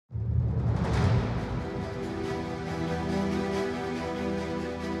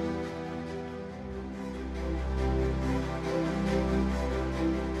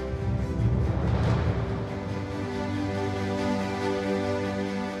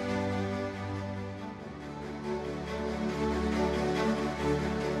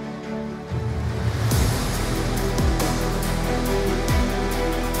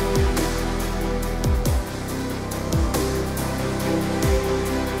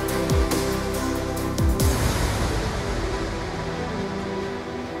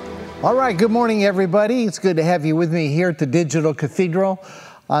All right, good morning, everybody. It's good to have you with me here at the Digital Cathedral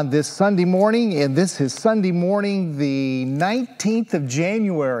on this Sunday morning, and this is Sunday morning, the 19th of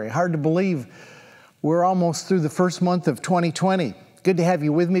January. Hard to believe we're almost through the first month of 2020. Good to have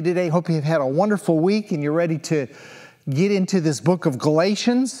you with me today. Hope you've had a wonderful week and you're ready to get into this book of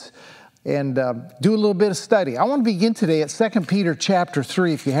Galatians and do a little bit of study. I want to begin today at 2 Peter chapter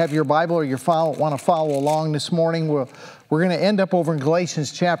 3. If you have your Bible or you want to follow along this morning, we're going to end up over in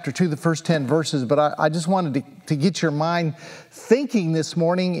Galatians chapter 2, the first 10 verses, but I just wanted to get your mind thinking this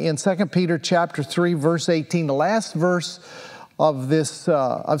morning in 2 Peter chapter 3, verse 18, the last verse of this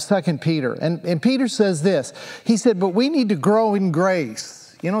of 2 Peter. And Peter says this. He said, but we need to grow in grace.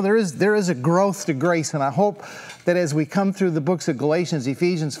 You know, there is a growth to grace, and I hope that as we come through the books of Galatians,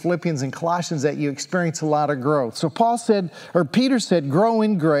 Ephesians, Philippians, and Colossians, that you experience a lot of growth. So Peter said, grow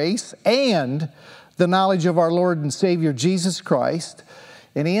in grace and the knowledge of our Lord and Savior Jesus Christ.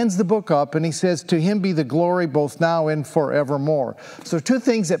 And he ends the book up and he says, to him be the glory both now and forevermore. So two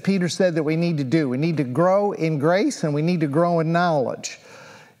things that Peter said that we need to do. We need to grow in grace and we need to grow in knowledge.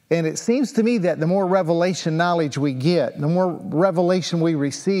 And it seems to me that the more revelation knowledge we get, the more revelation we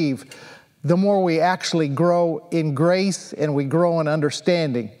receive, the more we actually grow in grace and we grow in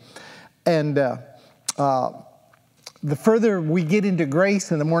understanding. And the further we get into grace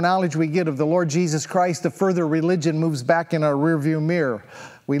and the more knowledge we get of the Lord Jesus Christ, the further religion moves back in our rearview mirror.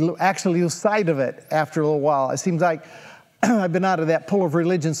 We actually lose sight of it after a little while. It seems like I've been out of that pull of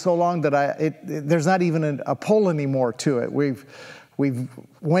religion so long that there's not even a pull anymore to it. We've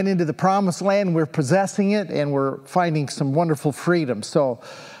went into the promised land, we're possessing it, and we're finding some wonderful freedom. So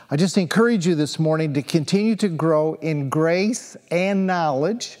I just encourage you this morning to continue to grow in grace and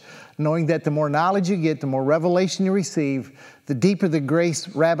knowledge, knowing that the more knowledge you get, the more revelation you receive, the deeper the grace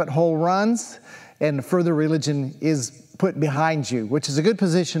rabbit hole runs, and the further religion is put behind you, which is a good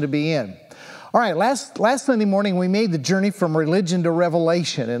position to be in. All right, last Sunday morning, we made the journey from religion to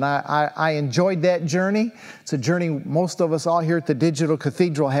revelation, and I enjoyed that journey. It's a journey most of us all here at the Digital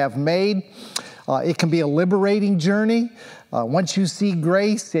Cathedral have made. It can be a liberating journey. Once you see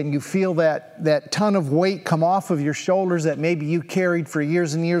grace and you feel that ton of weight come off of your shoulders that maybe you carried for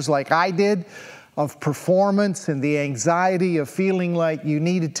years and years like I did, of performance and the anxiety of feeling like you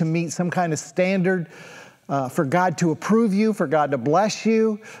needed to meet some kind of standard for God to approve you, for God to bless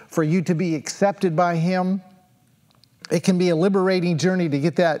you, for you to be accepted by Him. It can be a liberating journey to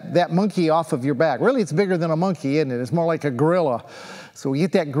get that monkey off of your back. Really, it's bigger than a monkey, isn't it? It's more like a gorilla. So we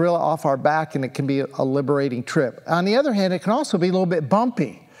get that gorilla off our back, and it can be a liberating trip. On the other hand, it can also be a little bit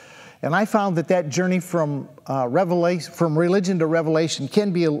bumpy. And I found that journey from religion to revelation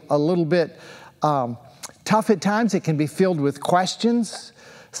can be a little bit tough at times. It can be filled with questions.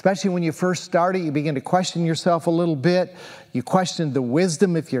 Especially when you first start it, you begin to question yourself a little bit. You question the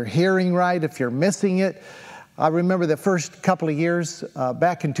wisdom, if you're hearing right, if you're missing it. I remember the first couple of years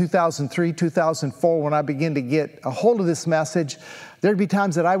back in 2003, 2004, when I began to get a hold of this message, there'd be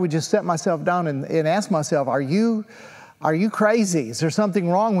times that I would just set myself down and ask myself, are you crazy? Is there something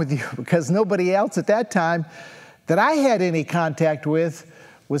wrong with you? Because nobody else at that time that I had any contact with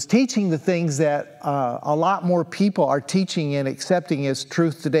was teaching the things that a lot more people are teaching and accepting as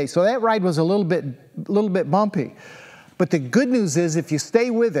truth today. So that ride was a little bit bumpy. But the good news is if you stay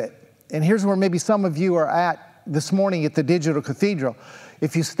with it, and here's where maybe some of you are at this morning at the Digital Cathedral,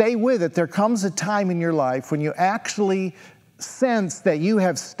 if you stay with it, there comes a time in your life when you actually sense that you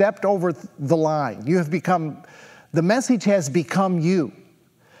have stepped over the line. The message has become you.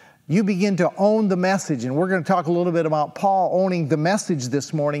 You begin to own the message, and we're going to talk a little bit about Paul owning the message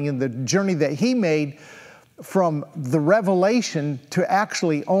this morning and the journey that he made from the revelation to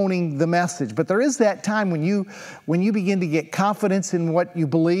actually owning the message. But there is that time when you begin to get confidence in what you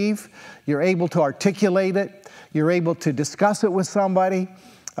believe, you're able to articulate it, you're able to discuss it with somebody.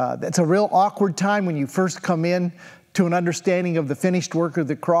 That's a real awkward time when you first come in to an understanding of the finished work of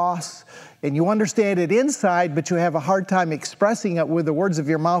the cross. And you understand it inside, but you have a hard time expressing it with the words of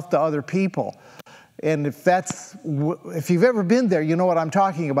your mouth to other people. And if you've ever been there, you know what I'm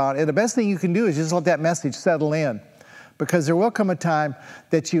talking about. And the best thing you can do is just let that message settle in. Because there will come a time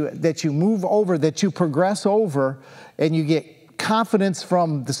that you move over, that you progress over, and you get confidence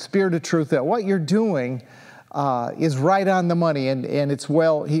from the Spirit of truth that what you're doing is right on the money, and it's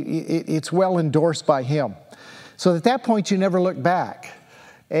well endorsed by Him. So at that point, you never look back.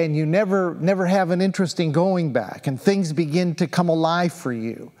 And you never have an interest in going back, and things begin to come alive for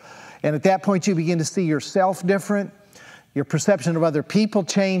you. And at that point, you begin to see yourself different. Your perception of other people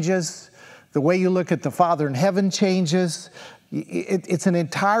changes. The way you look at the Father in heaven changes. It's an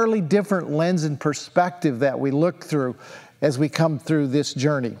entirely different lens and perspective that we look through as we come through this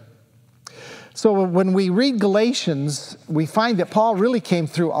journey. So when we read Galatians, we find that Paul really came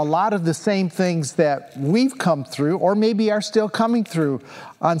through a lot of the same things that we've come through, or maybe are still coming through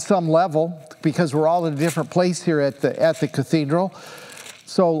on some level, because we're all in a different place here at the cathedral.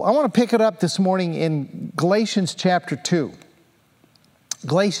 So I want to pick it up this morning in Galatians chapter 2.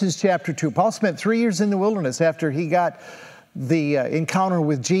 Galatians chapter 2. Paul spent 3 years in the wilderness after he got the encounter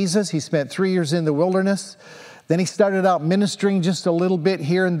with Jesus. He spent 3 years in the wilderness. Then he started out ministering just a little bit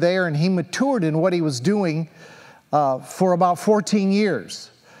here and there, and he matured in what he was doing for about 14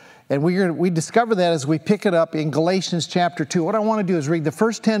 years. And we discover that as we pick it up in Galatians chapter 2. What I want to do is read the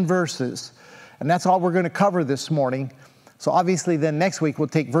first 10 verses, and that's all we're going to cover this morning. So obviously then next week we'll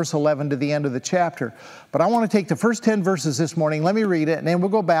take verse 11 to the end of the chapter. But I want to take the first 10 verses this morning. Let me read it, and then we'll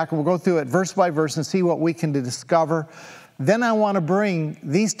go back and we'll go through it verse by verse and see what we can discover. Then I want to bring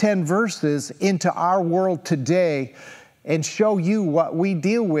these 10 verses into our world today and show you what we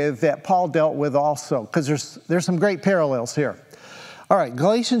deal with that Paul dealt with also, because there's some great parallels here. All right,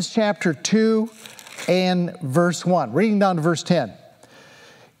 Galatians chapter 2 and verse 1, reading down to verse 10.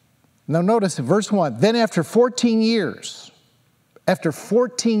 Now notice in verse 1, then after 14 years,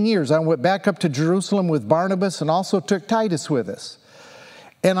 I went back up to Jerusalem with Barnabas and also took Titus with us.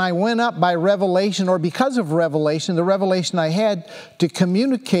 And I went up by revelation, or because of revelation, the revelation I had, to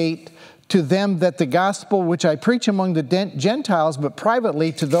communicate to them that the gospel which I preach among the Gentiles, but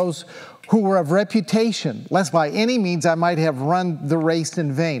privately to those who were of reputation, lest by any means I might have run the race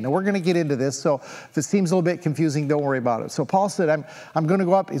in vain. Now we're going to get into this, so if it seems a little bit confusing, don't worry about it. So Paul said, I'm going to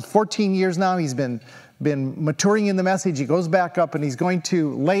go up. It's 14 years now. He's been maturing in the message. He goes back up and he's going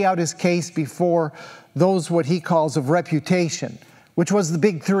to lay out his case before those what he calls of reputation, which was the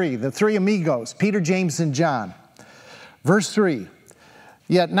big three, the three amigos, Peter, James, and John. Verse 3,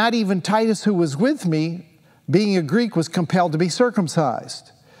 yet not even Titus, who was with me, being a Greek, was compelled to be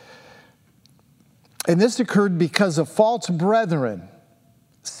circumcised. And this occurred because of false brethren,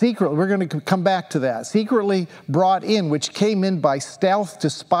 secretly, we're going to come back to that, secretly brought in, which came in by stealth to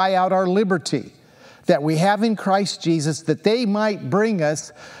spy out our liberty that we have in Christ Jesus, that they might bring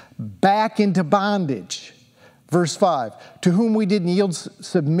us back into bondage. Verse 5, to whom we didn't yield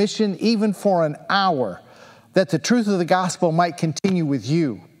submission even for an hour, that the truth of the gospel might continue with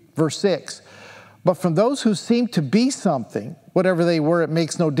you. Verse 6, but from those who seem to be something, whatever they were, it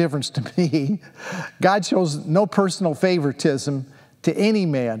makes no difference to me. God shows no personal favoritism to any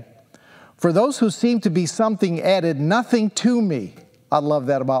man. For those who seem to be something added nothing to me. I love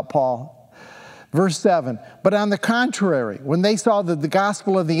that about Paul. Verse 7, but on the contrary, when they saw that the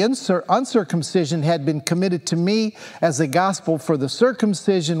gospel of the uncircumcision had been committed to me as the gospel for the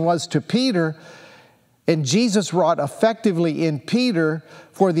circumcision was to Peter, and Jesus wrought effectively in Peter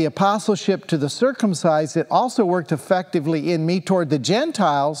for the apostleship to the circumcised, it also worked effectively in me toward the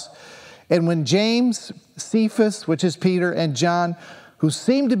Gentiles. And when James, Cephas, which is Peter, and John, who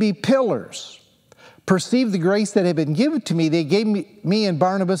seemed to be pillars, perceived the grace that had been given to me, they gave me and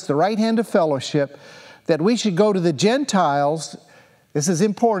Barnabas the right hand of fellowship, that we should go to the Gentiles. This is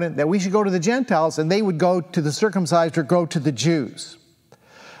important, that we should go to the Gentiles, and they would go to the circumcised or go to the Jews.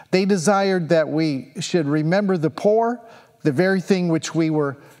 They desired that we should remember the poor, the very thing which we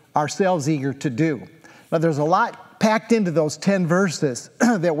were ourselves eager to do. Now there's a lot packed into those 10 verses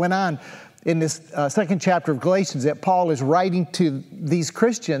that went on in this second chapter of Galatians that Paul is writing to these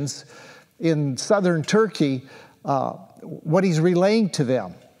Christians in southern Turkey, what he's relaying to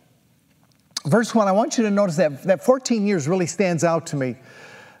them. Verse 1, I want you to notice that 14 years really stands out to me.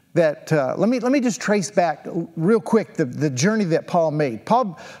 That let me just trace back real quick the journey that Paul made.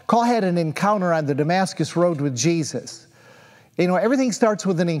 Paul had an encounter on the Damascus Road with Jesus. You know, everything starts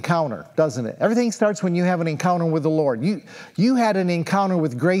with an encounter, doesn't it? Everything starts when you have an encounter with the Lord. You had an encounter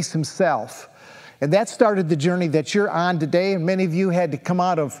with grace himself, and that started the journey that you're on today. And many of you had to come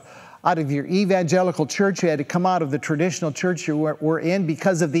out of your evangelical church. You had to come out of the traditional church you were in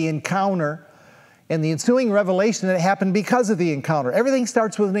because of the encounter and the ensuing revelation that happened because of the encounter. Everything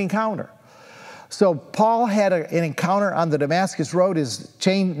starts with an encounter. So Paul had an encounter on the Damascus Road. His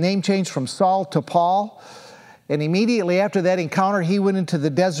name changed from Saul to Paul. And immediately after that encounter, he went into the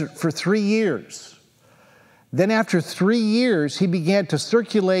desert for 3 years. Then after 3 years, he began to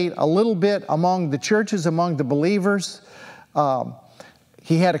circulate a little bit among the churches, among the believers.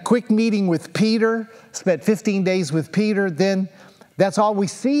 He had a quick meeting with Peter, spent 15 days with Peter. Then that's all we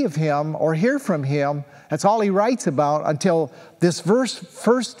see of him or hear from him. That's all he writes about until this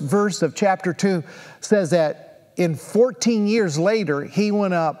first verse of chapter 2 says that in 14 years later, he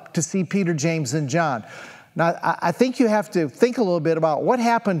went up to see Peter, James, and John. Now, I think you have to think a little bit about what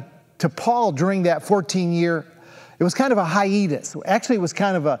happened to Paul during that 14-year It was kind of a hiatus. Actually, it was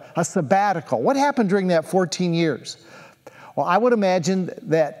kind of a sabbatical. What happened during that 14 years? Well, I would imagine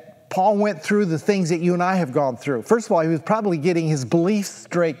that Paul went through the things that you and I have gone through. First of all, he was probably getting his beliefs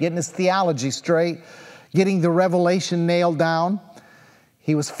straight, getting his theology straight, getting the revelation nailed down.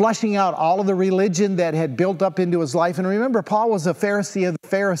 He was flushing out all of the religion that had built up into his life. And remember, Paul was a Pharisee of the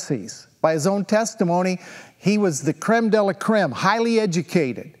Pharisees. By his own testimony, he was the creme de la creme, highly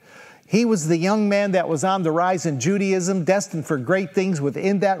educated. He was the young man that was on the rise in Judaism, destined for great things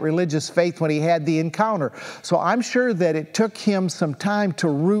within that religious faith when he had the encounter. So I'm sure that it took him some time to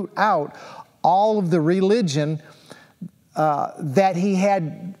root out all of the religion that he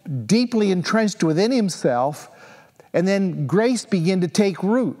had deeply entrenched within himself. And then grace began to take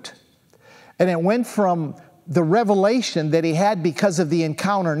root. And it went from the revelation that he had because of the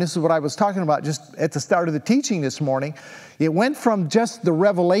encounter, and this is what I was talking about just at the start of the teaching this morning. It went from just the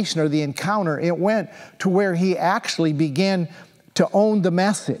revelation or the encounter, it went to where he actually began to own the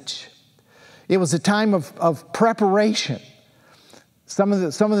message. It was a time of preparation. Some of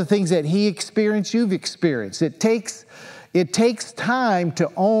the things that he experienced, you've experienced. It takes time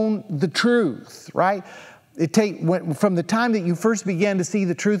to own the truth, right? From the time that you first began to see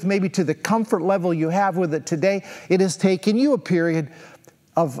the truth, maybe to the comfort level you have with it today, it has taken you a period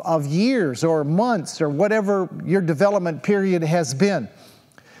of years or months or whatever your development period has been.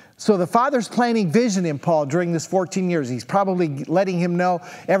 So the Father's planting vision in Paul during this 14 years. He's probably letting him know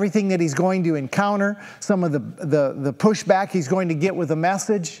everything that he's going to encounter, some of the pushback he's going to get with the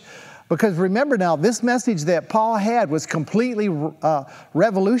message. Because remember now, this message that Paul had was completely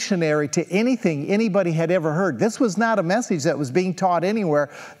revolutionary to anything anybody had ever heard. This was not a message that was being taught anywhere.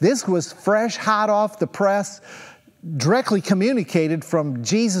 This was fresh, hot off the press, directly communicated from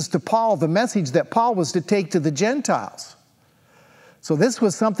Jesus to Paul, the message that Paul was to take to the Gentiles. So this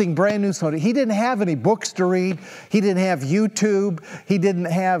was something brand new. So he didn't have any books to read. He didn't have YouTube. He didn't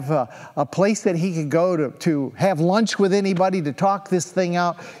have a place that he could go to have lunch with anybody to talk this thing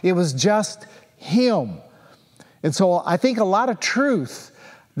out. It was just him. And so I think a lot of truth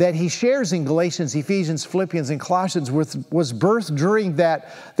that he shares in Galatians, Ephesians, Philippians, and Colossians was birthed during that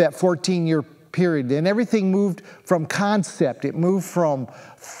 14-year period. And everything moved from concept. It moved from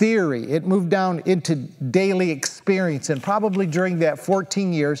theory. It moved down into daily experience. And probably during that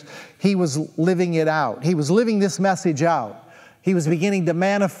 14 years, he was living it out. He was living this message out. He was beginning to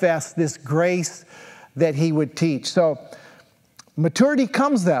manifest this grace that he would teach. So maturity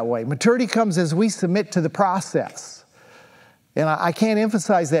comes that way. Maturity comes as we submit to the process. And I can't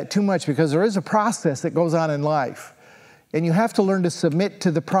emphasize that too much because there is a process that goes on in life. And you have to learn to submit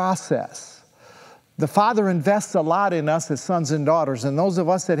to the process. The Father invests a lot in us as sons and daughters, and those of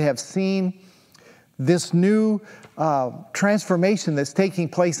us that have seen this new transformation that's taking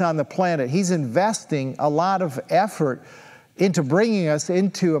place on the planet, He's investing a lot of effort into bringing us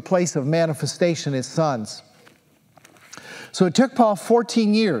into a place of manifestation as sons. So it took Paul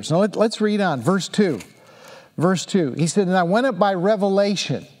 14 years. Now let's read on, verse 2. Verse 2, he said, "And I went up by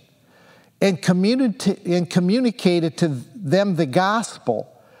revelation and communicated to them the gospel,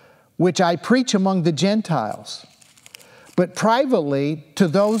 which I preach among the Gentiles, but privately to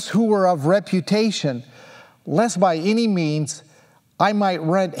those who were of reputation, lest by any means I might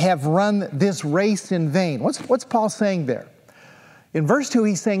have run this race in vain." What's Paul saying there? In verse 2,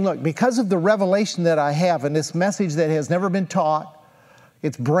 he's saying, look, because of the revelation that I have and this message that has never been taught,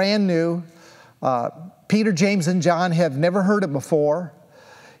 it's brand new. Peter, James, and John have never heard it before.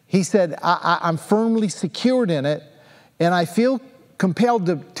 He said, I'm firmly secured in it, and I feel compelled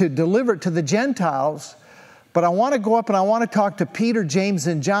to deliver it to the Gentiles, but I want to go up and I want to talk to Peter, James,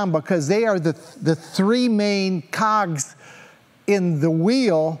 and John because they are the three main cogs in the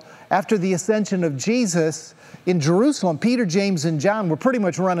wheel after the ascension of Jesus in Jerusalem. Peter, James, and John were pretty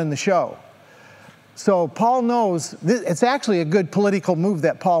much running the show. So Paul knows, it's actually a good political move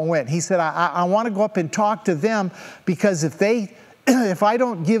that Paul went. He said, I want to go up and talk to them because if I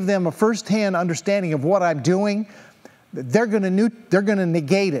don't give them a firsthand understanding of what I'm doing, they're going to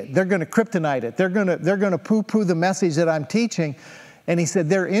negate it. They're going to kryptonite it. They're going to poo-poo the message that I'm teaching. And he said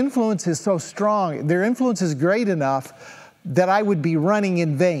their influence is so strong, their influence is great enough that I would be running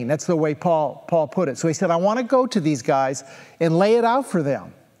in vain. That's the way Paul put it. So he said, I want to go to these guys and lay it out for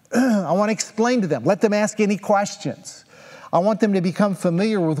them. I want to explain to them. Let them ask any questions. I want them to become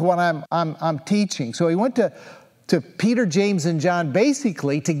familiar with what I'm teaching. So he went to Peter, James, and John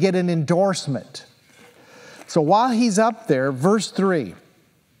basically to get an endorsement. So while he's up there, verse 3,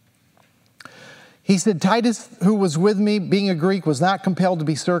 he said, Titus, who was with me, being a Greek, was not compelled to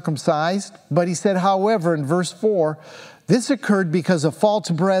be circumcised. But he said, however, in verse 4, this occurred because of false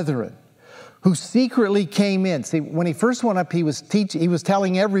brethren, who secretly came in. See, when he first went up, he was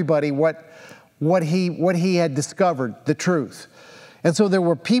telling everybody what he had discovered, the truth. And so there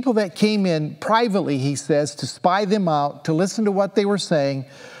were people that came in privately, he says, to spy them out, to listen to what they were saying,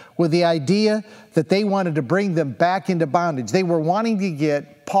 with the idea that they wanted to bring them back into bondage. They were wanting to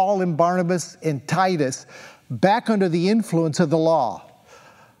get Paul and Barnabas and Titus back under the influence of the law,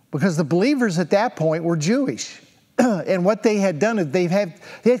 because the believers at that point were Jewish. And what they had done is they had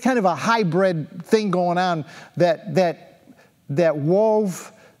kind of a hybrid thing going on that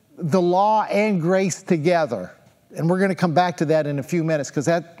wove the law and grace together. And we're going to come back to that in a few minutes, because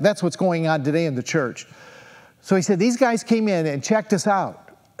that's what's going on today in the church. So he said, these guys came in and checked us out.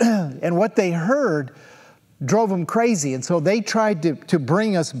 And what they heard drove them crazy. And so they tried to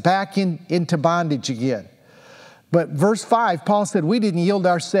bring us back into bondage again. But verse 5, Paul said, we didn't yield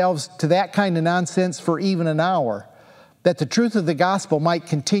ourselves to that kind of nonsense for even an hour, that the truth of the gospel might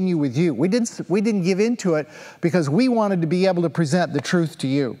continue with you. We didn't give into it because we wanted to be able to present the truth to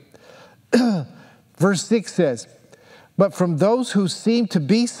you. Verse 6 says, but from those who seem to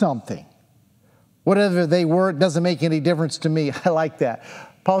be something, whatever they were, it doesn't make any difference to me. I like that.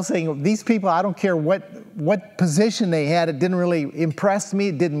 Paul's saying, these people, I don't care what position they had, it didn't really impress me,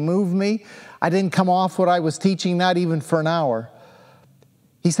 it didn't move me. I didn't come off what I was teaching, not even for an hour.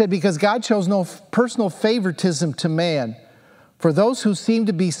 He said, because God shows no personal favoritism to man. For those who seem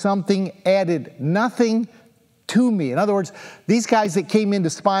to be something added nothing to me. In other words, these guys that came in to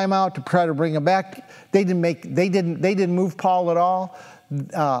spy him out, to try to bring him back, they didn't move Paul at all.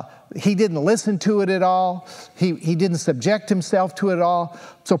 He didn't listen to it at all. He didn't subject himself to it at all.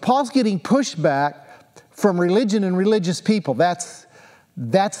 So Paul's getting pushback from religion and religious people. That's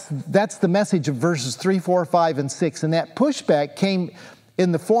the message of verses 3, 4, 5, and 6. And that pushback came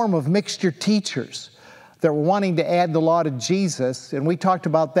in the form of mixture teachers that were wanting to add the law to Jesus. And we talked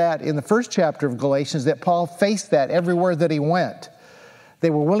about that in the first chapter of Galatians, that Paul faced that everywhere that he went. They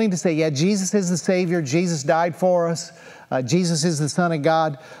were willing to say, yeah, Jesus is the Savior. Jesus died for us. Jesus is the Son of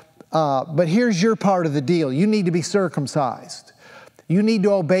God. But here's your part of the deal. You need to be circumcised. You need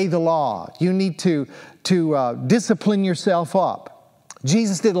to obey the law. You need to discipline yourself up.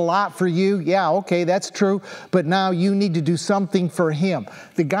 Jesus did a lot for you. Yeah, okay, that's true. But now you need to do something for Him.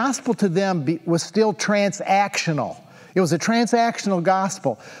 The gospel to them was still transactional. It was a transactional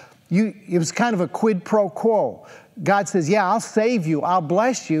gospel. It was kind of a quid pro quo. God says, yeah, I'll save you. I'll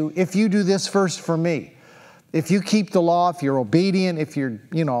bless you if you do this first for me. If you keep the law, if you're obedient, if you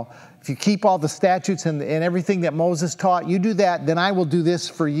keep all the statutes and everything that Moses taught, you do that, then I will do this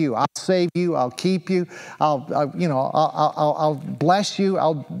for you. I'll save you. I'll keep you. I'll bless you.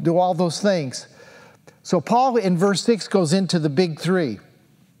 I'll do all those things. So Paul in verse 6 goes into the big three.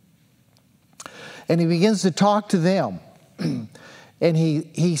 And he begins to talk to them. And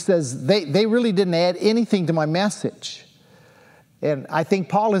he says, they really didn't add anything to my message. And I think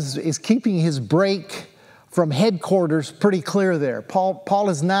Paul is keeping his break from headquarters pretty clear there. Paul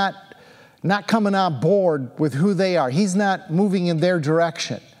is not coming on board with who they are. He's not moving in their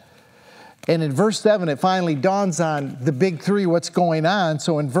direction. And in verse 7, it finally dawns on the big three what's going on.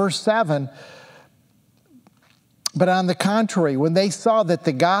 So in verse 7, but on the contrary, when they saw that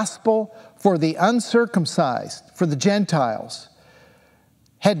the gospel for the uncircumcised, for the Gentiles,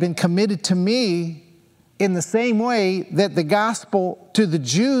 had been committed to me in the same way that the gospel to the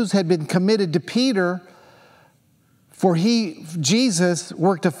Jews had been committed to Peter, for Jesus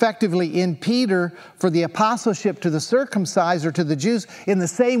worked effectively in Peter for the apostleship to the circumcised or to the Jews in the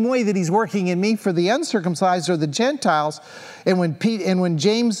same way that He's working in me for the uncircumcised or the Gentiles. And when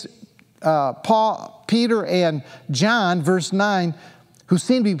James, Paul, Peter, and John, verse 9, who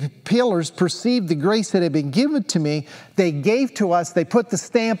seemed to be pillars, perceived the grace that had been given to me, they gave to us, they put the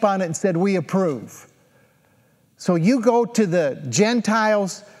stamp on it and said, we approve. So you go to the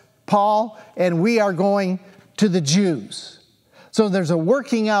Gentiles, Paul, and we are going to the Jews. So there's a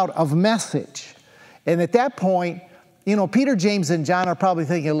working out of message. And at that point, Peter, James, and John are probably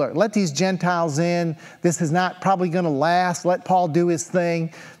thinking, look, let these Gentiles in. This is not probably going to last. Let Paul do his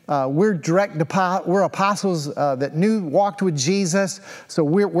thing. We're apostles that walked with Jesus. So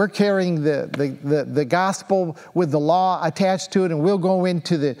we're carrying the gospel with the law attached to it, and we'll go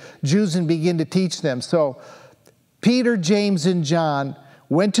into the Jews and begin to teach them. So Peter, James, and John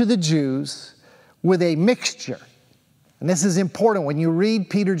went to the Jews with a mixture. And this is important. When you read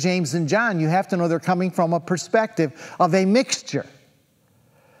Peter, James, and John, you have to know they're coming from a perspective of a mixture.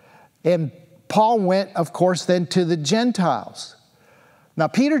 And Paul went, of course, then to the Gentiles. Now,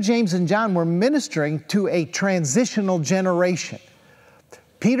 Peter, James, and John were ministering to a transitional generation.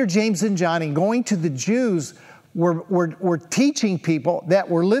 Peter, James, and John, in going to the Jews, were teaching people that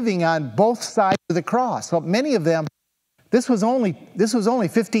were living on both sides of the cross. So many of them, this was only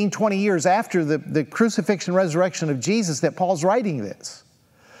 15, 20 years after the crucifixion, resurrection of Jesus that Paul's writing this.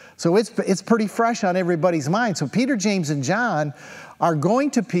 So it's pretty fresh on everybody's mind. So Peter, James, and John are going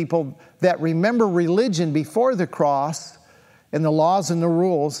to people that remember religion before the cross and the laws and the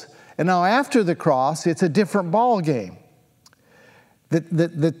rules. And now after the cross, it's a different ball game.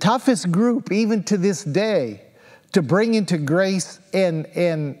 The toughest group, even to this day, to bring into grace and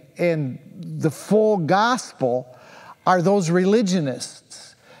the full gospel are those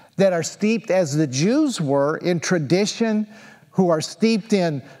religionists that are steeped, as the Jews were, in tradition, who are steeped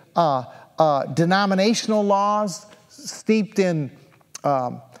in denominational laws, steeped in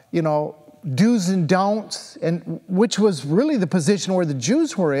do's and don'ts, and which was really the position where the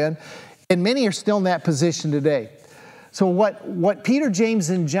Jews were in, and many are still in that position today. So what Peter, James,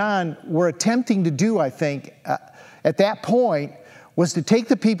 and John were attempting to do, I think, at that point, was to take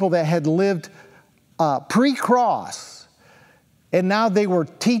the people that had lived pre-cross, and now they were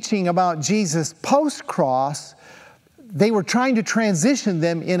teaching about Jesus post-cross. They were trying to transition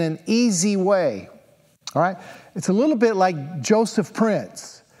them in an easy way. All right? It's a little bit like Joseph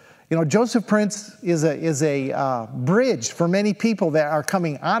Prince. You know, Joseph Prince is a bridge for many people that are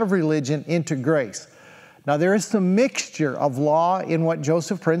coming out of religion into grace. Now, there is some mixture of law in what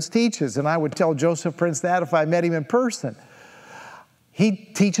Joseph Prince teaches, and I would tell Joseph Prince that if I met him in person. He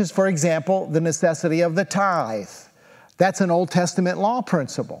teaches, for example, the necessity of the tithe. That's an Old Testament law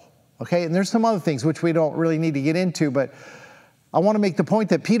principle. Okay, and there's some other things which we don't really need to get into, but I want to make the point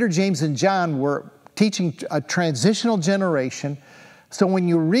that Peter, James, and John were teaching a transitional generation. So when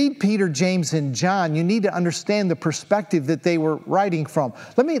you read Peter, James, and John, you need to understand the perspective that they were writing from.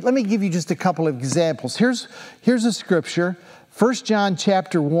 Let me give you just a couple of examples. Here's a scripture, 1 John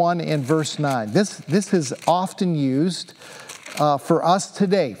chapter 1 and verse 9. This is often used for us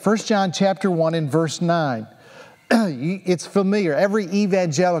today. 1 John chapter 1 and verse 9. It's familiar. Every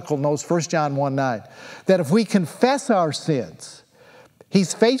evangelical knows 1 John 1:9. That if we confess our sins,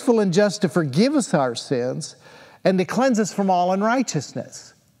 He's faithful and just to forgive us our sins and to cleanse us from all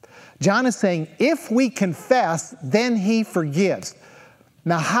unrighteousness. John is saying, if we confess, then He forgives.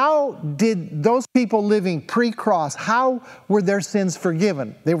 Now, how did those people living pre-cross, how were their sins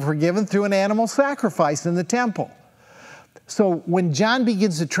forgiven? They were forgiven through an animal sacrifice in the temple. So when John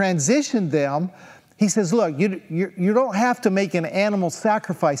begins to transition them, he says, look, you don't have to make an animal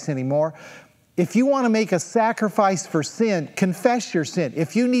sacrifice anymore. If you want to make a sacrifice for sin, confess your sin.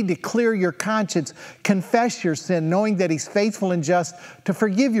 If you need to clear your conscience, confess your sin, knowing that He's faithful and just to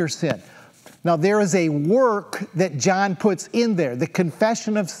forgive your sin. Now, there is a work that John puts in there, the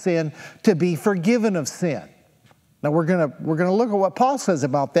confession of sin, to be forgiven of sin. Now, we're going to look at what Paul says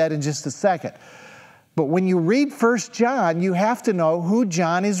about that in just a second. But when you read 1 John, you have to know who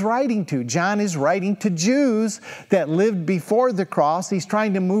John is writing to. John is writing to Jews that lived before the cross. He's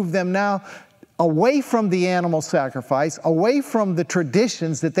trying to move them now away from the animal sacrifice, away from the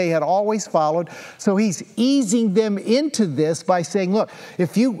traditions that they had always followed. So he's easing them into this by saying, look,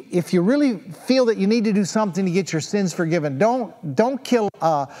 if you really feel that you need to do something to get your sins forgiven, don't kill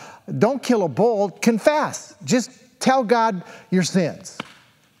a bull, confess. Just tell God your sins.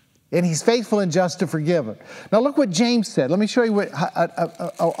 And He's faithful and just to forgive them. Now look what James said. Let me show you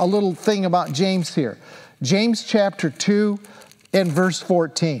a little thing about James here. James chapter 2 and verse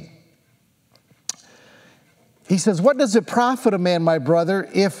 14. He says, what does it profit a man, my brother,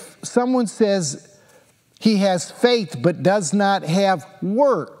 if someone says he has faith but does not have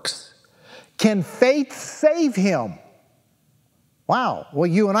works? Can faith save him? Wow. Well,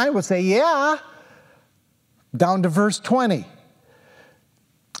 you and I would say, yeah. Down to verse 20.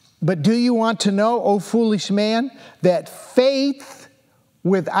 But do you want to know, O foolish man, that faith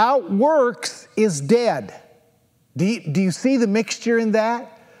without works is dead? Do you see the mixture in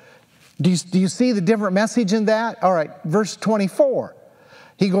that? Do you see the different message in that? All right, verse 24.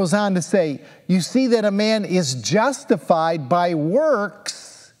 He goes on to say, you see that a man is justified by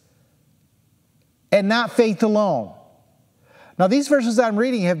works and not faith alone. Now, these verses I'm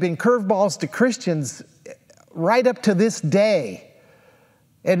reading have been curveballs to Christians right up to this day.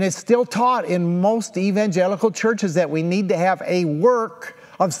 And it's still taught in most evangelical churches that we need to have a work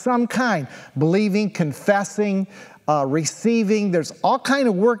of some kind. Believing, confessing, receiving. There's all kind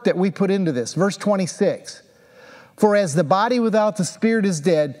of work that we put into this. Verse 26. For as the body without the spirit is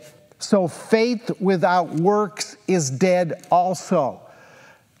dead, so faith without works is dead also.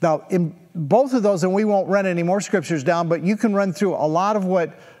 Now, in both of those, and we won't run any more scriptures down, but you can run through a lot of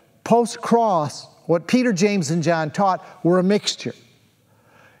what post-cross, what Peter, James, and John taught were a mixture.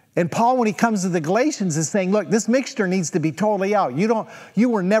 And Paul, when he comes to the Galatians, is saying, look, this mixture needs to be totally out. You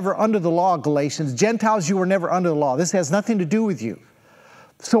were never under the law, Galatians. Gentiles, you were never under the law. This has nothing to do with you.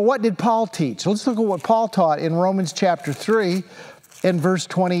 So what did Paul teach? Let's look at what Paul taught in Romans chapter 3 and verse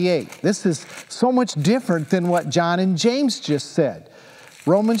 28. This is so much different than what John and James just said.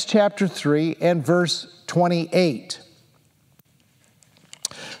 Romans chapter 3 and verse 28.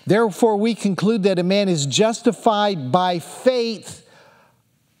 Therefore we conclude that a man is justified by faith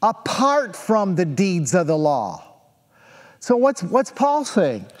apart from the deeds of the law. So what's Paul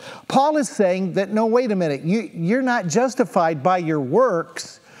saying? Paul is saying that, no, wait a minute, you're not justified by your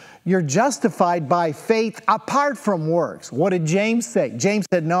works. You're justified by faith apart from works. What did James say? James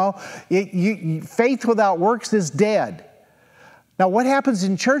said, no, faith without works is dead. Now, what happens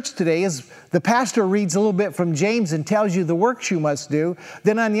in church today is the pastor reads a little bit from James and tells you the works you must do.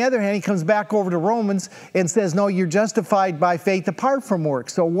 Then on the other hand, he comes back over to Romans and says, no, you're justified by faith apart from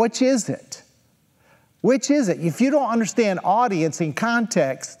works. So which is it? Which is it? If you don't understand audience and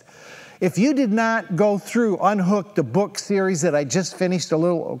context, if you did not go through Unhooked, the book series that I just finished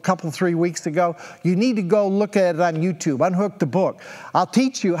a couple, 3 weeks ago, you need to go look at it on YouTube, Unhooked the book. I'll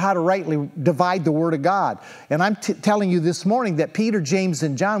teach you how to rightly divide the Word of God. And I'm telling you this morning that Peter, James,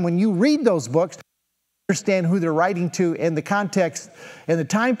 and John, when you read those books, understand who they're writing to and the context and the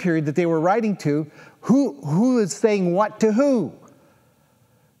time period that they were writing to, who is saying what to who.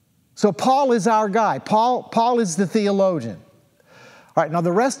 So Paul is our guy. Paul is the theologian. All right, now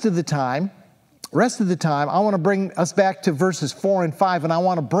the rest of the time, I want to bring us back to verses 4 and 5, and I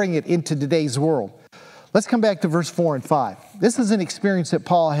want to bring it into today's world. Let's come back to verse 4 and 5. This is an experience that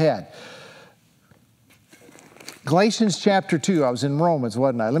Paul had. Galatians chapter 2. I was in Romans,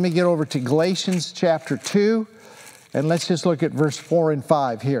 wasn't I? Let me get over to Galatians chapter 2, and let's just look at verse 4 and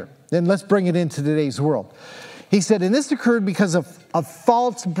 5 here. Then let's bring it into today's world. He said, and this occurred because of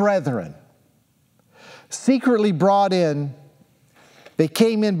false brethren, secretly brought in. They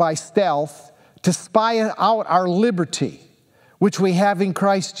came in by stealth to spy out our liberty, which we have in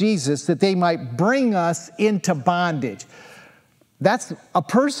Christ Jesus, that they might bring us into bondage. That's a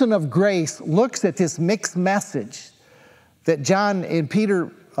person of grace looks at this mixed message that John and Peter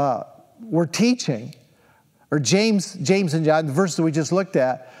were teaching, or James and John, the verse that we just looked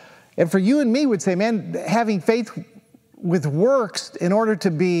at. And for you and me would say, man, having faith with works in order to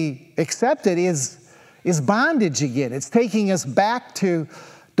be accepted is bondage again. It's taking us back to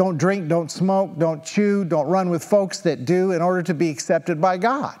don't drink, don't smoke, don't chew, don't run with folks that do in order to be accepted by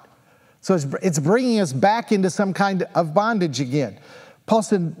God. So it's bringing us back into some kind of bondage again. Paul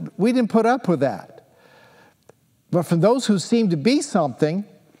said, we didn't put up with that. But for those who seem to be something,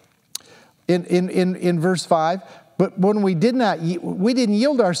 in verse 5, but when we didn't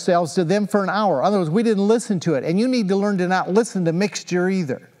yield ourselves to them for an hour. In other words, we didn't listen to it. And you need to learn to not listen to mixture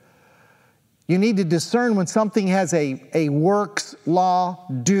either. You need to discern when something has a works, law,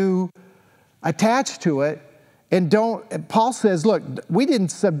 do attached to it. And Paul says, look, we didn't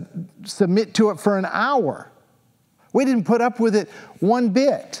submit to it for an hour. We didn't put up with it one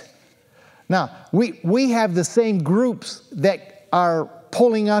bit. Now, we have the same groups that are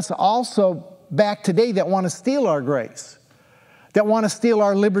pulling us also back today that want to steal our grace, that want to steal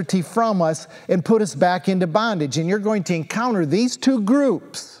our liberty from us and put us back into bondage. And you're going to encounter these two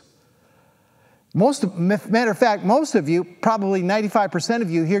groups. Matter of fact, most of you, probably 95% of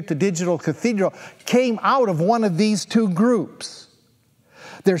you here at the Digital Cathedral, came out of one of these two groups.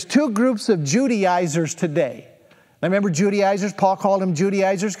 There's two groups of Judaizers today. Now remember Judaizers? Paul called them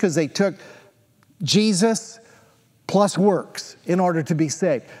Judaizers because they took Jesus plus works in order to be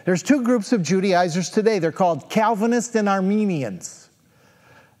saved. There's two groups of Judaizers today. They're called Calvinists and Armenians.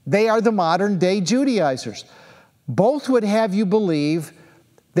 They are the modern day Judaizers. Both would have you believe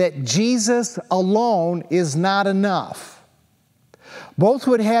that Jesus alone is not enough. Both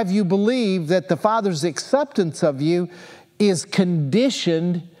would have you believe that the Father's acceptance of you is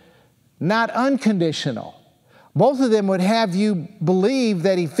conditioned, not unconditional. Both of them would have you believe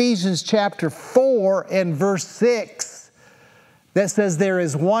that Ephesians chapter 4 and verse 6 that says there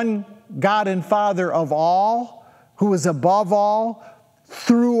is one God and Father of all, who is above all,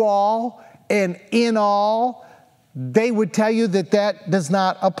 through all, and in all. They would tell you that that does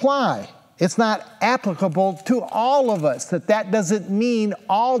not apply. It's not applicable to all of us, that doesn't mean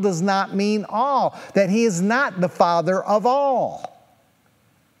all does not mean all, that He is not the Father of all.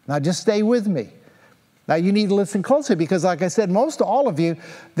 Now just stay with me. Now you need to listen closely because like I said, most all of you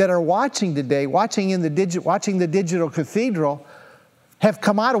that are watching today, watching the Digital Cathedral, have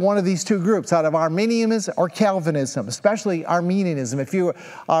come out of one of these two groups, out of Arminianism or Calvinism, especially Arminianism. If you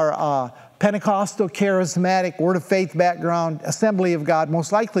are Pentecostal, charismatic, Word of Faith background, Assembly of God,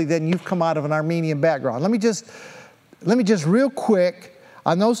 most likely then you've come out of an Arminian background. Let me just real quick,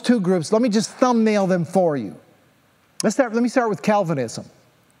 on those two groups, let me just thumbnail them for you. Let me start with Calvinism.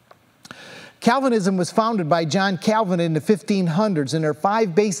 Calvinism was founded by John Calvin in the 1500s, and there are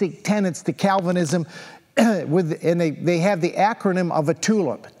 5 basic tenets to Calvinism, and they have the acronym of a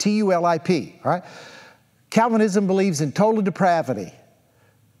TULIP, T-U-L-I-P, all right? Calvinism believes in total depravity,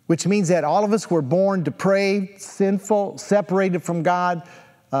 which means that all of us were born depraved, sinful, separated from God.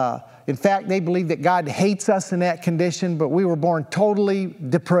 In fact, they believe that God hates us in that condition, but we were born totally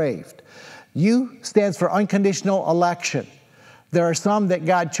depraved. U stands for unconditional election. There are some that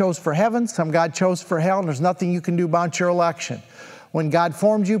God chose for heaven, some God chose for hell, and there's nothing you can do about your election. When God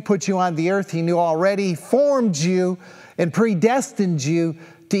formed you, put you on the earth, He knew already, He formed you and predestined you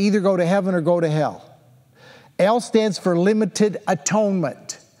to either go to heaven or go to hell. L stands for limited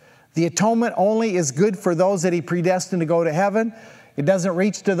atonement. The atonement only is good for those that He predestined to go to heaven. It doesn't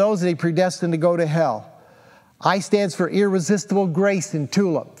reach to those that He predestined to go to hell. I stands for irresistible grace in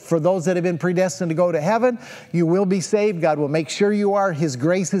TULIP. For those that have been predestined to go to heaven, you will be saved. God will make sure you are. His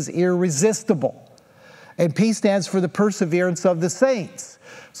grace is irresistible. And P stands for the perseverance of the saints.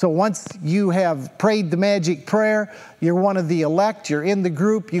 So once you have prayed the magic prayer, you're one of the elect, you're in the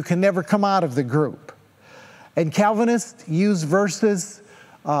group, you can never come out of the group. And Calvinists use verses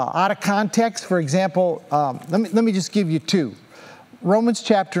out of context. For example, let me just give you 2. Romans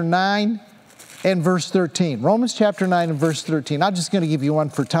chapter 9 and verse 13. Romans chapter 9 and verse 13. I'm just going to give you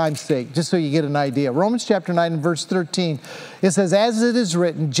one for time's sake, just so you get an idea. Romans chapter 9 and verse 13. It says, as it is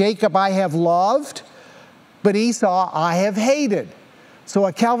written, Jacob I have loved, but Esau I have hated. So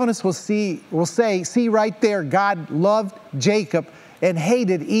a Calvinist will say, see right there, God loved Jacob and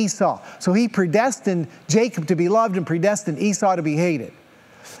hated Esau. So He predestined Jacob to be loved and predestined Esau to be hated.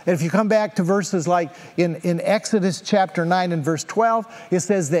 And if you come back to verses like in Exodus chapter 9 and verse 12, it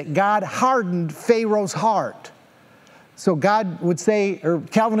says that God hardened Pharaoh's heart. So God would say, or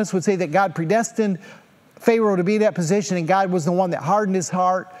Calvinists would say that God predestined Pharaoh to be in that position, and God was the one that hardened his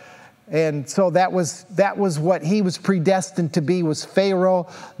heart. And so that was what he was predestined to be, was Pharaoh,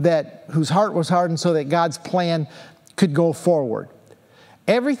 whose heart was hardened so that God's plan could go forward.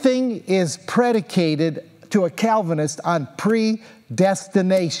 Everything is predicated to a Calvinist on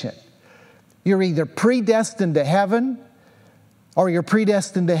predestination. You're either predestined to heaven or you're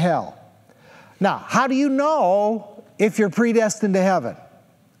predestined to hell. Now, how do you know if you're predestined to heaven?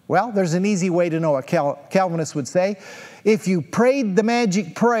 Well, there's an easy way to know, a Calvinist would say. If you prayed the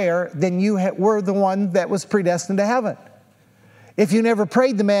magic prayer, then you were the one that was predestined to heaven. If you never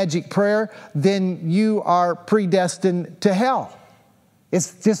prayed the magic prayer, then you are predestined to hell.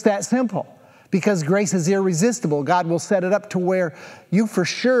 It's just that simple. Because grace is irresistible. God will set it up to where you for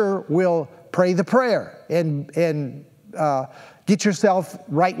sure will pray the prayer and get yourself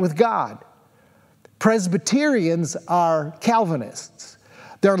right with God. Presbyterians are Calvinists.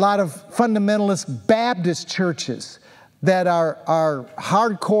 There are a lot of fundamentalist Baptist churches that are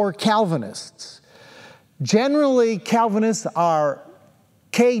hardcore Calvinists. Generally, Calvinists are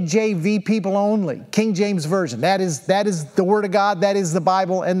KJV people only, King James Version. That is the Word of God, that is the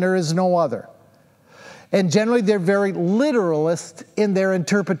Bible, and there is no other. And generally, they're very literalist in their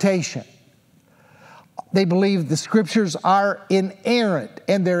interpretation. They believe the Scriptures are inerrant,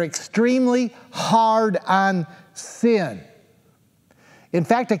 and they're extremely hard on sin. In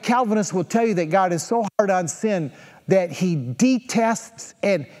fact, a Calvinist will tell you that God is so hard on sin that He detests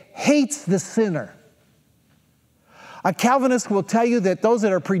and hates the sinner. A Calvinist will tell you that those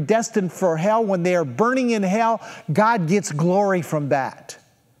that are predestined for hell, when they are burning in hell, God gets glory from that.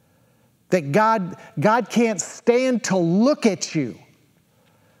 That God can't stand to look at you.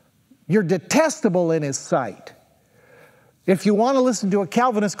 You're detestable in His sight. If you want to listen to a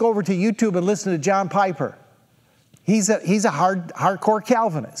Calvinist, go over to YouTube and listen to John Piper. He's a hardcore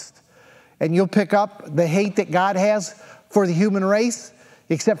Calvinist. And you'll pick up the hate that God has for the human race,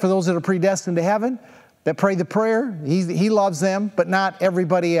 except for those that are predestined to heaven, that pray the prayer. He loves them, but not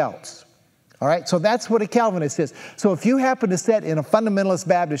everybody else. All right, so that's what a Calvinist is. So if you happen to sit in a fundamentalist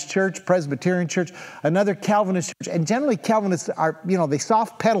Baptist church, Presbyterian church, another Calvinist church, and generally Calvinists are, they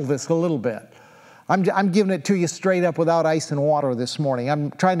soft pedal this a little bit. I'm giving it to you straight up without ice and water this morning. I'm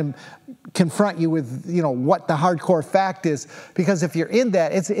trying to confront you with, what the hardcore fact is, because if you're in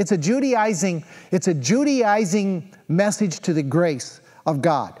that, it's a Judaizing message to the grace of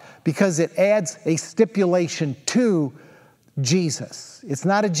God, because it adds a stipulation to Jesus. It's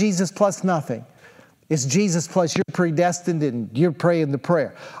not a Jesus plus nothing. It's Jesus plus you're predestined and you're praying the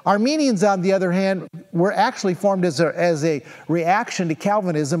prayer. Arminians, on the other hand, were actually formed as a reaction to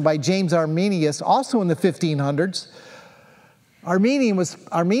Calvinism by James Arminius, also in the 1500s.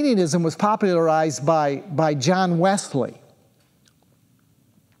 Arminianism was popularized by John Wesley.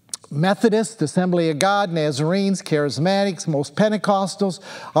 Methodists, Assembly of God, Nazarenes, Charismatics, most Pentecostals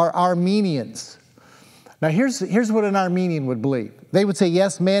are Arminians. Now here's what an Arminian would believe. They would say,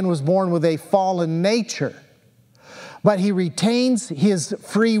 yes, man was born with a fallen nature, but he retains his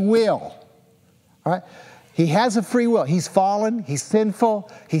free will. All right? He has a free will. He's fallen, he's sinful,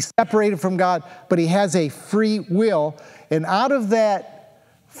 he's separated from God, but he has a free will. And out of that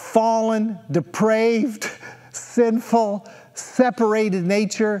fallen, depraved, sinful, separated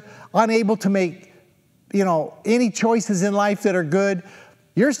nature, unable to make, any choices in life that are good,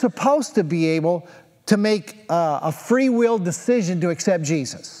 you're supposed to be able to make a free will decision to accept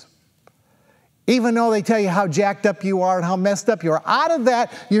Jesus. Even though they tell you how jacked up you are and how messed up you are, out of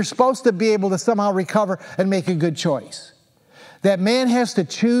that, you're supposed to be able to somehow recover and make a good choice. That man has to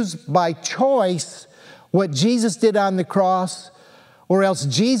choose by choice what Jesus did on the cross, or else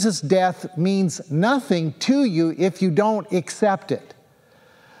Jesus' death means nothing to you if you don't accept it.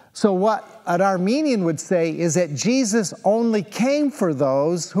 So what an Arminian would say is that Jesus only came for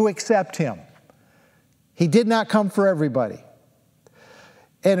those who accept him. He did not come for everybody.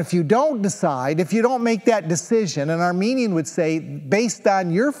 And if you don't decide, if you don't make that decision, an Arminian would say, based on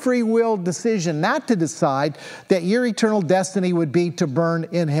your free will decision not to decide, that your eternal destiny would be to burn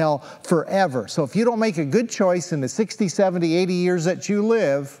in hell forever. So if you don't make a good choice in the 60, 70, 80 years that you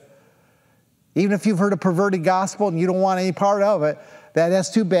live, even if you've heard a perverted gospel and you don't want any part of it,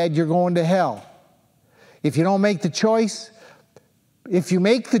 that's too bad, you're going to hell. If you don't make the choice, if you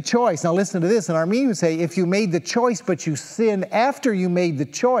make the choice, now listen to this, an Arminian would say, if you made the choice but you sin after you made the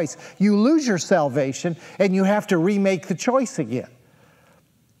choice, you lose your salvation and you have to remake the choice again.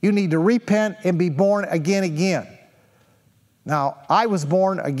 You need to repent and be born again. Now, I was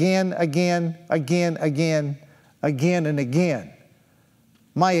born again, and again.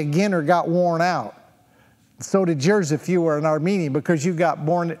 My againer got worn out. So did yours if you were an Arminian, because you got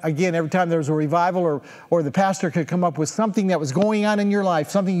born again every time there was a revival or the pastor could come up with something that was going on in your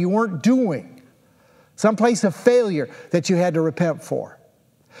life, something you weren't doing, some place of failure that you had to repent for.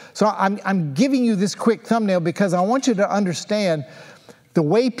 So I'm giving you this quick thumbnail because I want you to understand the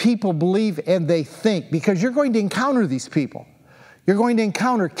way people believe and they think, because you're going to encounter these people. You're going to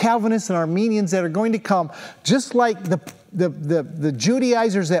encounter Calvinists and Arminians that are going to come just like the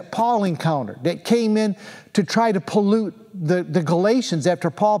Judaizers that Paul encountered, that came in to try to pollute the Galatians after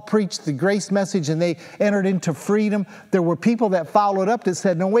Paul preached the grace message and they entered into freedom. There were people that followed up that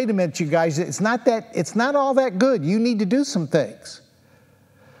said, no, wait a minute, you guys, it's not all that good. You need to do some things.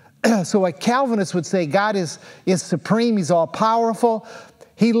 So a Calvinist would say God is supreme, he's all powerful.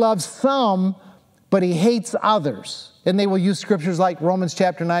 He loves some, but he hates others. And they will use scriptures like Romans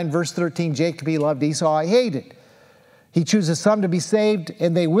chapter 9, verse 13, Jacob he loved, Esau I hated. He chooses some to be saved,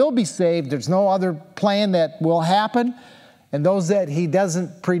 and they will be saved. There's no other plan that will happen. And those that he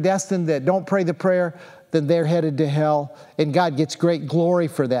doesn't predestine, that don't pray the prayer, then they're headed to hell. And God gets great glory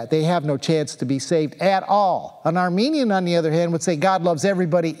for that. They have no chance to be saved at all. An Arminian, on the other hand, would say God loves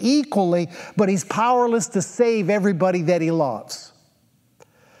everybody equally, but he's powerless to save everybody that he loves.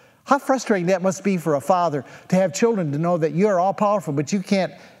 How frustrating that must be for a father to have children to know that you're all powerful, but you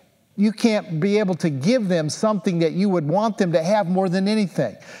can't be able to give them something that you would want them to have more than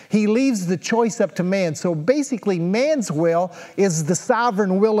anything. He leaves the choice up to man. So basically, man's will is the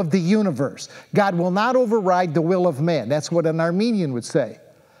sovereign will of the universe. God will not override the will of man. That's what an Arminian would say.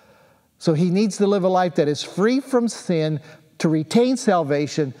 So he needs to live a life that is free from sin, to retain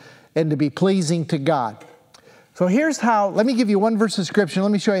salvation, and to be pleasing to God. So here's how, let me give you one verse of scripture.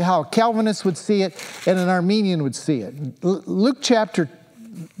 Let me show you how a Calvinist would see it and an Arminian would see it. Luke chapter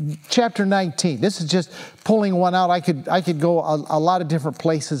 19. This is just pulling one out. I could go a lot of different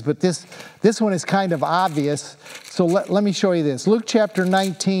places, but this one is kind of obvious. So let me show you this. Luke chapter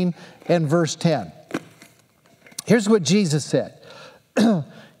 19 and verse 10. Here's what Jesus said.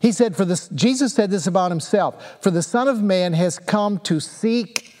 He said, Jesus said this about himself, for the Son of Man has come to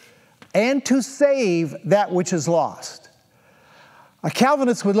seek and to save that which is lost. A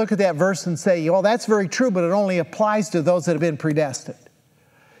Calvinist would look at that verse and say, well, that's very true, but it only applies to those that have been predestined.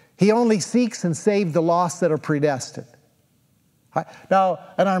 He only seeks and saves the lost that are predestined. Now,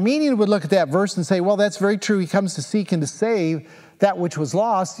 an Arminian would look at that verse and say, well, that's very true. He comes to seek and to save that which was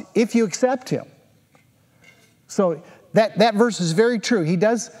lost if you accept him. So that verse is very true. He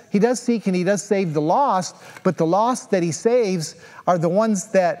does seek and he does save the lost, but the lost that he saves are the ones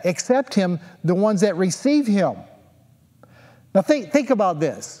that accept him, the ones that receive him. Now think about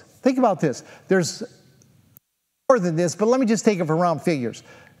this. Think about this. There's more than this, but let me just take it for round figures.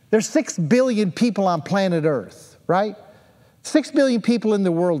 There's 6 billion people on planet Earth, right? 6 billion people in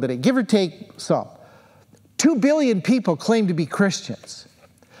the world today, give or take some. 2 billion people claim to be Christians.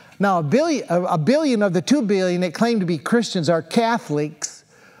 Now, a billion of the 2 billion that claim to be Christians are Catholics,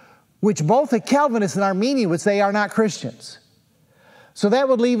 which both a Calvinist and Arminian would say are not Christians. So that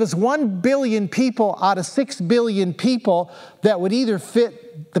would leave us 1 billion people out of 6 billion people that would either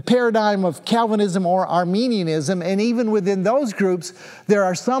fit the paradigm of Calvinism or Arminianism. And even within those groups, there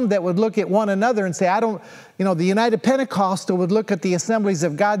are some that would look at one another and say, the United Pentecostal would look at the Assemblies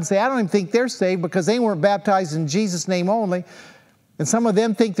of God and say, I don't even think they're saved because they weren't baptized in Jesus' name only. And some of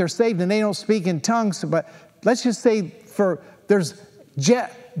them think they're saved and they don't speak in tongues. But let's just say there's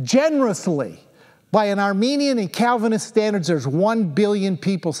generously, by an Arminian and Calvinist standards, there's 1 billion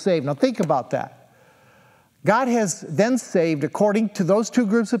people saved. Now think about that. God has then saved, according to those two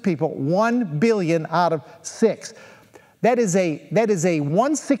groups of people, 1 billion out of 6. That is a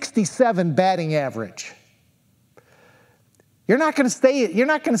 167 batting average. You're not going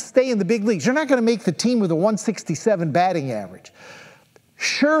to stay in the big leagues. You're not going to make the team with a 167 batting average.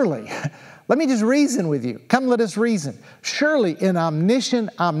 Surely, let me just reason with you. Come, let us reason. Surely an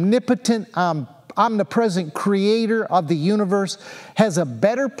omniscient, omnipotent, omnipresent creator of the universe has a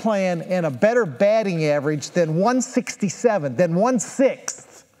better plan and a better batting average than 167, than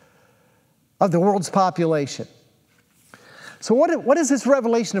 1/6 of the world's population. So what is this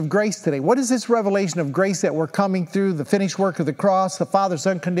revelation of grace today? What is this revelation of grace that we're coming through, the finished work of the cross, the Father's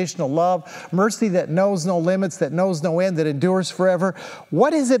unconditional love, mercy that knows no limits, that knows no end, that endures forever?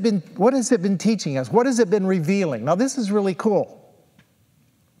 What has it been teaching us? What has it been revealing? Now this is really cool.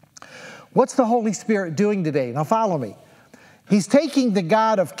 What's the Holy Spirit doing today? Now follow me. He's taking the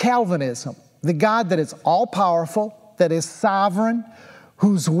God of Calvinism, the God that is all-powerful, that is sovereign,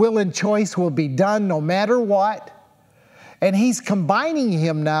 whose will and choice will be done no matter what, and he's combining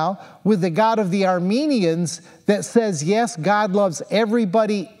him now with the God of the Arminians that says, yes, God loves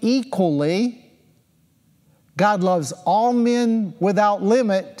everybody equally. God loves all men without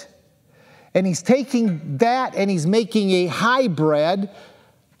limit. And he's taking that and he's making a hybrid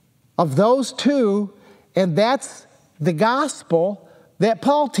of those two, and that's the gospel that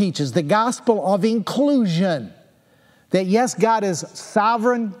Paul teaches, the gospel of inclusion. That yes, God is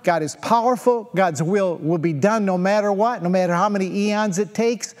sovereign, God is powerful, God's will be done no matter what, no matter how many eons it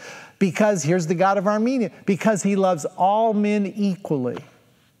takes, because here's the God of Armenia, because he loves all men equally.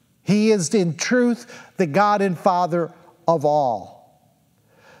 He is in truth the God and Father of all.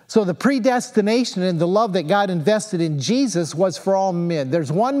 So the predestination and the love that God invested in Jesus was for all men.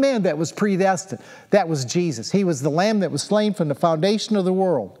 There's one man that was predestined. That was Jesus. He was the Lamb that was slain from the foundation of the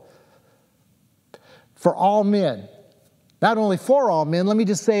world for all men. Not only for all men, let me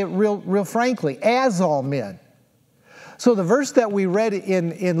just say it real frankly, as all men. So the verse that we read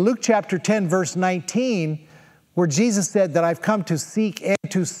in Luke chapter 10, verse 19, where Jesus said that I've come to seek and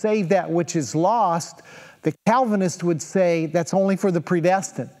to save that which is lost, the Calvinist would say that's only for the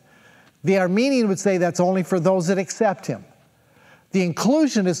predestined. The Arminian would say that's only for those that accept him. The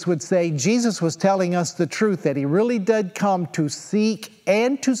inclusionist would say Jesus was telling us the truth, that he really did come to seek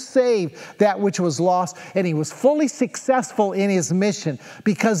and to save that which was lost, and he was fully successful in his mission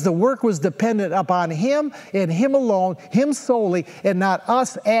because the work was dependent upon him and him alone, him solely, and not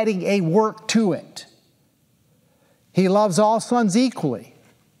us adding a work to it. He loves all sons equally.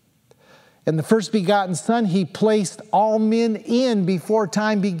 And the first begotten Son, he placed all men in before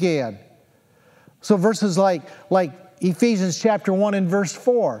time began. So verses like Ephesians chapter 1 and verse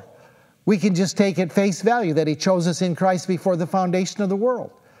 4, we can just take at face value that he chose us in Christ before the foundation of the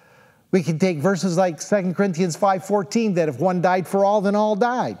world. We can take verses like 2 Corinthians 5:14, that if one died for all, then all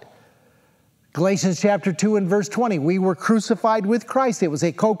died. Galatians chapter 2 and verse 20, we were crucified with Christ. It was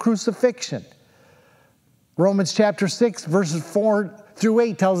a co-crucifixion. Romans chapter 6 verses 4 through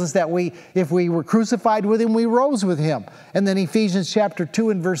 8 tells us that if we were crucified with him, we rose with him. And then Ephesians chapter 2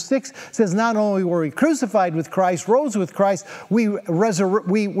 and verse 6 says, not only were we crucified with Christ, rose with Christ, we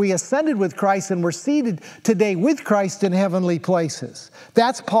ascended with Christ and were seated today with Christ in heavenly places.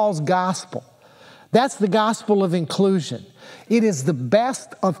 That's Paul's gospel. That's the gospel of inclusion. It is the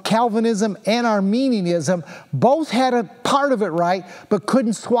best of Calvinism and Arminianism. Both had a part of it right, but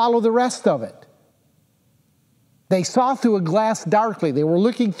couldn't swallow the rest of it. They saw through a glass darkly. They were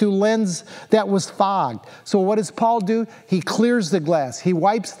looking through lens that was fogged. So what does Paul do? He clears the glass. He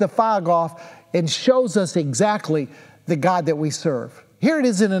wipes the fog off and shows us exactly the God that we serve. Here it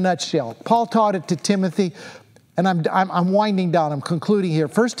is in a nutshell. Paul taught it to Timothy, and I'm winding down. I'm concluding here.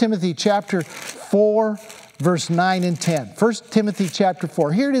 1 Timothy chapter 4, verse 9 and 10. 1 Timothy chapter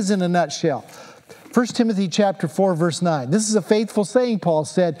 4. Here it is in a nutshell. 1 Timothy chapter 4, verse 9. This is a faithful saying, Paul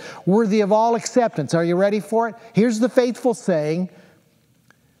said, worthy of all acceptance. Are you ready for it? Here's the faithful saying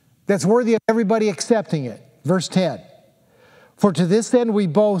that's worthy of everybody accepting it. Verse 10. For to this end we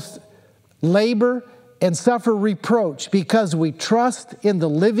both labor and suffer reproach because we trust in the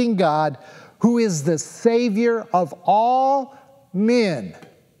living God, who is the Savior of all men.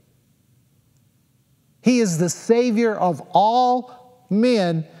 He is the Savior of all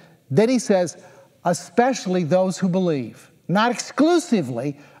men. Then he says, especially those who believe. Not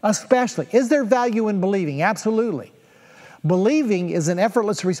exclusively, especially. Is there value in believing? Absolutely. Believing is an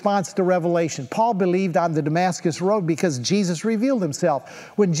effortless response to revelation. Paul believed on the Damascus Road because Jesus revealed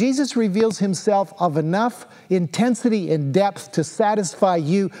himself. When Jesus reveals himself of enough intensity and depth to satisfy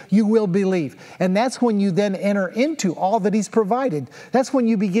you, you will believe. And that's when you then enter into all that he's provided. That's when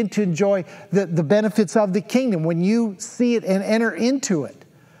you begin to enjoy the benefits of the kingdom, when you see it and enter into it.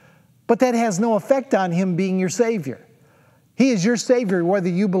 But that has no effect on him being your Savior. He is your Savior whether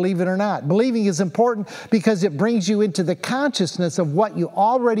you believe it or not. Believing is important because it brings you into the consciousness of what you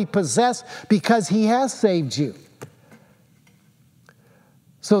already possess because he has saved you.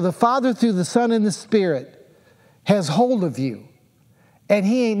 So the Father through the Son and the Spirit has hold of you, and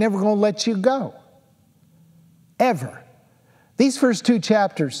he ain't never going to let you go. Ever. These first 2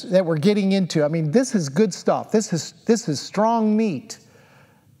 chapters that we're getting into, I mean, this is good stuff. This is strong meat.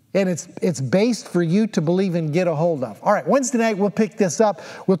 And it's based for you to believe and get a hold of. All right, Wednesday night we'll pick this up.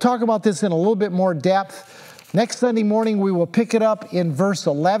 We'll talk about this in a little bit more depth. Next Sunday morning we will pick it up in verse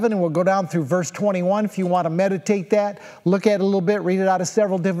 11 and we'll go down through verse 21 if you want to meditate that. Look at it a little bit, read it out of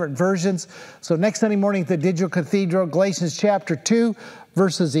several different versions. So next Sunday morning at the Digital Cathedral, Galatians chapter 2,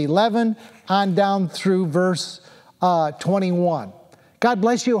 verses 11 on down through verse 21. God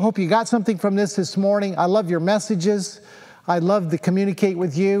bless you. I hope you got something from this morning. I love your messages. I love to communicate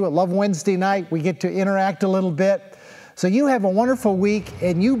with you. I love Wednesday night. We get to interact a little bit. So you have a wonderful week,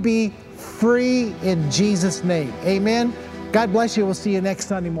 and you be free in Jesus' name. Amen. God bless you. We'll see you next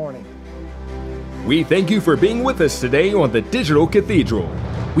Sunday morning. We thank you for being with us today on the Digital Cathedral.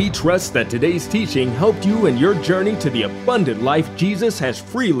 We trust that today's teaching helped you in your journey to the abundant life Jesus has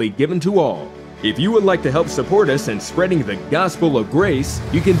freely given to all. If you would like to help support us in spreading the gospel of grace,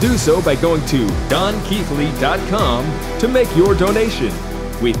 you can do so by going to donkeathley.com to make your donation.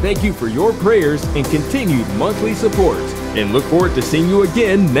 We thank you for your prayers and continued monthly support, and look forward to seeing you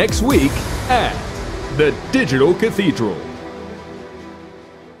again next week at the Digital Cathedral.